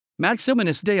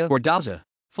Maximinus Daia or Daza,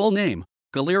 full name,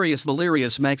 Galerius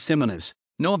Valerius Maximinus,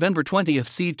 November 20th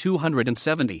c.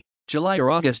 270, July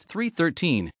or August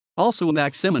 313, also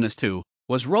Maximinus II,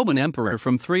 was Roman emperor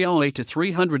from 308 to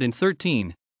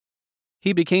 313.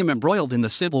 He became embroiled in the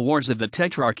civil wars of the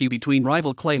Tetrarchy between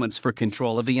rival claimants for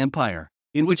control of the empire,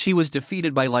 in which he was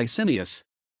defeated by Licinius.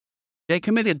 A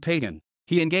committed pagan,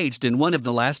 he engaged in one of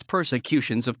the last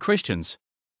persecutions of Christians.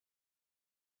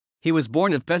 He was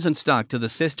born of peasant stock to the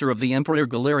sister of the Emperor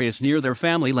Galerius near their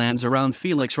family lands around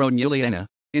Felix Ronuliana,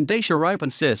 in Dacia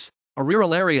Ripensis, a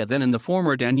rural area then in the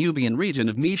former Danubian region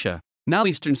of Moesia, now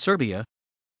eastern Serbia.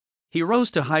 He rose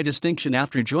to high distinction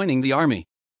after joining the army.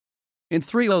 In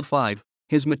 305,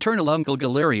 his maternal uncle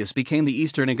Galerius became the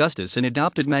Eastern Augustus and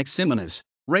adopted Maximinus,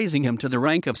 raising him to the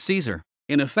rank of Caesar,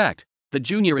 in effect, the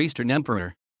junior Eastern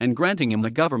emperor, and granting him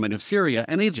the government of Syria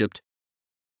and Egypt.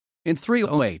 In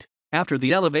 308, after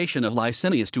the elevation of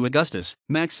Licinius to Augustus,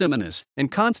 Maximinus and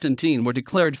Constantine were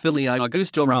declared filii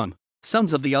Augustorum,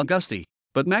 sons of the Augusti,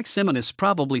 but Maximinus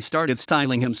probably started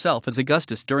styling himself as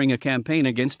Augustus during a campaign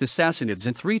against the Sassanids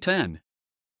in 310.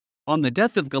 On the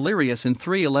death of Galerius in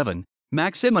 311,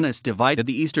 Maximinus divided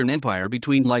the Eastern Empire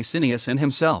between Licinius and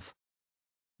himself.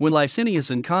 When Licinius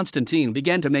and Constantine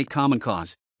began to make common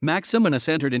cause, Maximinus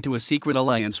entered into a secret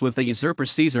alliance with the usurper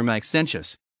Caesar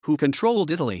Maxentius, who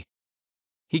controlled Italy.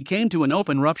 He came to an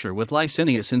open rupture with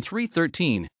Licinius in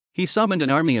 313. He summoned an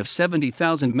army of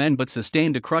 70,000 men but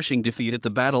sustained a crushing defeat at the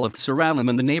Battle of Tsaralum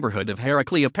in the neighborhood of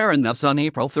Heraclea Perinthus on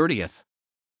April 30th.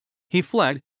 He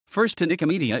fled, first to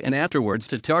Nicomedia and afterwards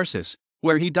to Tarsus,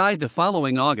 where he died the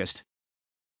following August.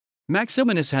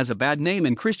 Maximinus has a bad name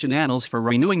in Christian annals for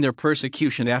renewing their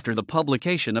persecution after the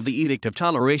publication of the Edict of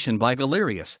Toleration by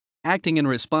Galerius, acting in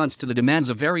response to the demands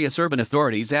of various urban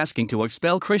authorities asking to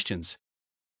expel Christians.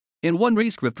 In one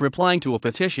rescript replying to a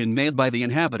petition made by the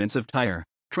inhabitants of Tyre,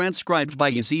 transcribed by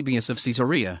Eusebius of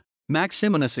Caesarea,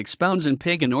 Maximinus expounds in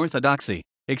pagan orthodoxy,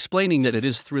 explaining that it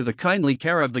is through the kindly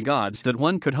care of the gods that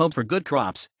one could hope for good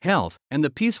crops, health, and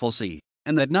the peaceful sea,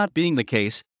 and that not being the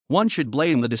case, one should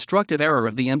blame the destructive error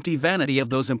of the empty vanity of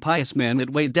those impious men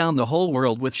that weighed down the whole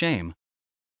world with shame.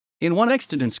 In one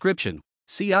extant inscription,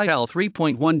 CIL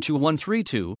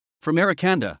 3.12132, from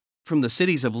Aricanda, from the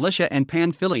cities of Lycia and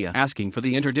Pamphylia asking for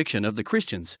the interdiction of the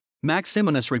Christians,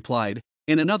 Maximinus replied,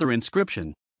 in another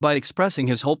inscription, by expressing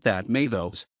his hope that may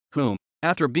those, whom,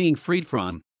 after being freed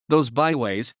from those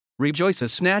byways, rejoice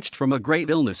as snatched from a great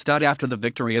illness. After the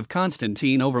victory of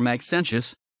Constantine over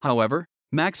Maxentius, however,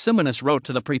 Maximinus wrote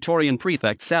to the praetorian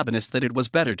prefect Sabinus that it was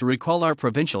better to recall our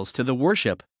provincials to the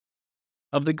worship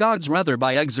of the gods rather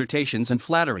by exhortations and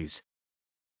flatteries.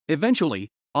 Eventually,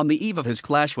 on the eve of his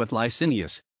clash with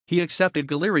Licinius, he accepted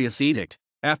Galerius' edict.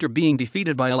 After being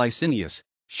defeated by Licinius,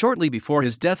 shortly before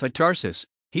his death at Tarsus,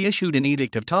 he issued an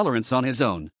edict of tolerance on his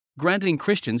own, granting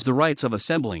Christians the rights of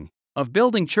assembling, of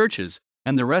building churches,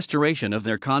 and the restoration of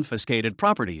their confiscated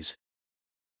properties.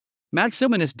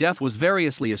 Maximinus' death was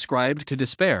variously ascribed to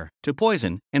despair, to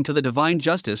poison, and to the divine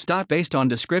justice. Based on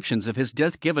descriptions of his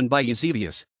death given by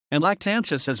Eusebius and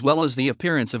Lactantius, as well as the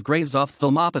appearance of graves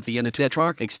ophthalmopathy and a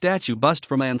tetrarchic statue bust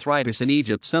from Anthritis in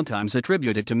Egypt sometimes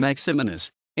attributed to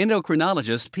Maximinus,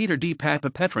 endocrinologist Peter D.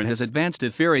 Papapetron has advanced a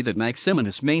theory that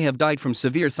Maximinus may have died from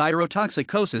severe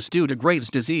thyrotoxicosis due to Graves'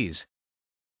 disease.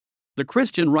 The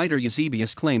Christian writer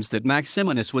Eusebius claims that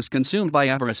Maximinus was consumed by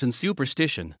avarice and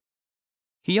superstition.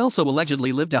 He also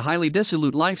allegedly lived a highly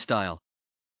dissolute lifestyle.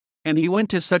 And he went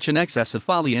to such an excess of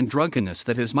folly and drunkenness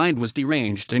that his mind was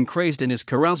deranged and crazed in his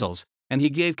carousals, and he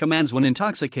gave commands when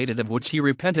intoxicated of which he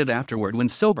repented afterward when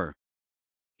sober.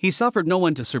 He suffered no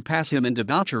one to surpass him in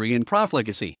debauchery and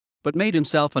profligacy, but made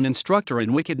himself an instructor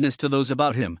in wickedness to those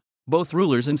about him, both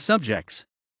rulers and subjects.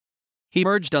 He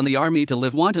urged on the army to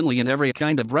live wantonly in every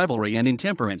kind of revelry and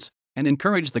intemperance, and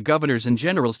encouraged the governors and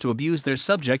generals to abuse their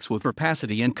subjects with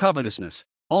rapacity and covetousness,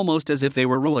 almost as if they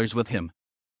were rulers with him.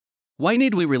 Why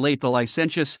need we relate the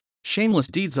licentious, shameless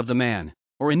deeds of the man,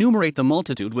 or enumerate the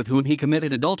multitude with whom he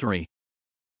committed adultery?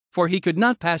 For he could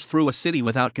not pass through a city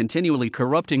without continually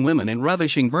corrupting women and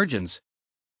ravishing virgins.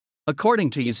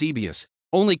 According to Eusebius,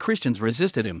 only Christians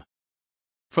resisted him.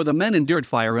 For the men endured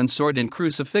fire and sword and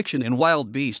crucifixion and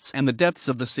wild beasts and the depths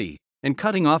of the sea, and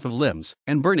cutting off of limbs,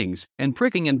 and burnings, and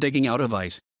pricking and digging out of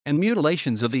eyes, and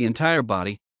mutilations of the entire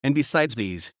body, and besides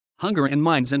these, hunger and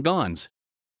mines and bonds.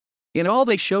 In all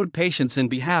they showed patience in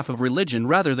behalf of religion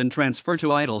rather than transfer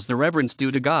to idols the reverence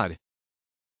due to God.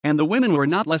 And the women were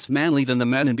not less manly than the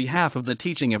men in behalf of the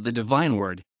teaching of the divine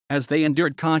word, as they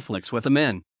endured conflicts with the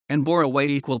men, and bore away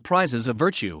equal prizes of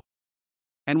virtue.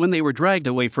 And when they were dragged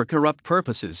away for corrupt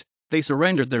purposes, they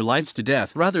surrendered their lives to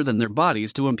death rather than their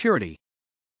bodies to impurity.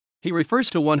 He refers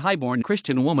to one highborn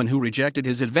Christian woman who rejected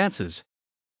his advances.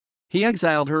 He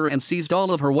exiled her and seized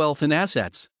all of her wealth and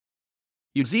assets.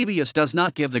 Eusebius does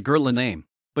not give the girl a name,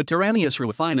 but Tyrannius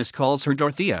Rufinus calls her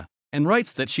Dorothea, and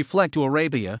writes that she fled to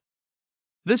Arabia.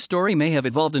 This story may have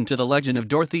evolved into the legend of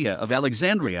Dorothea of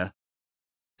Alexandria.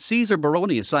 Caesar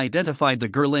Baronius identified the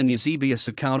girl in Eusebius'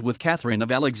 account with Catherine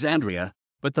of Alexandria,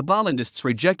 but the Bollandists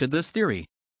rejected this theory.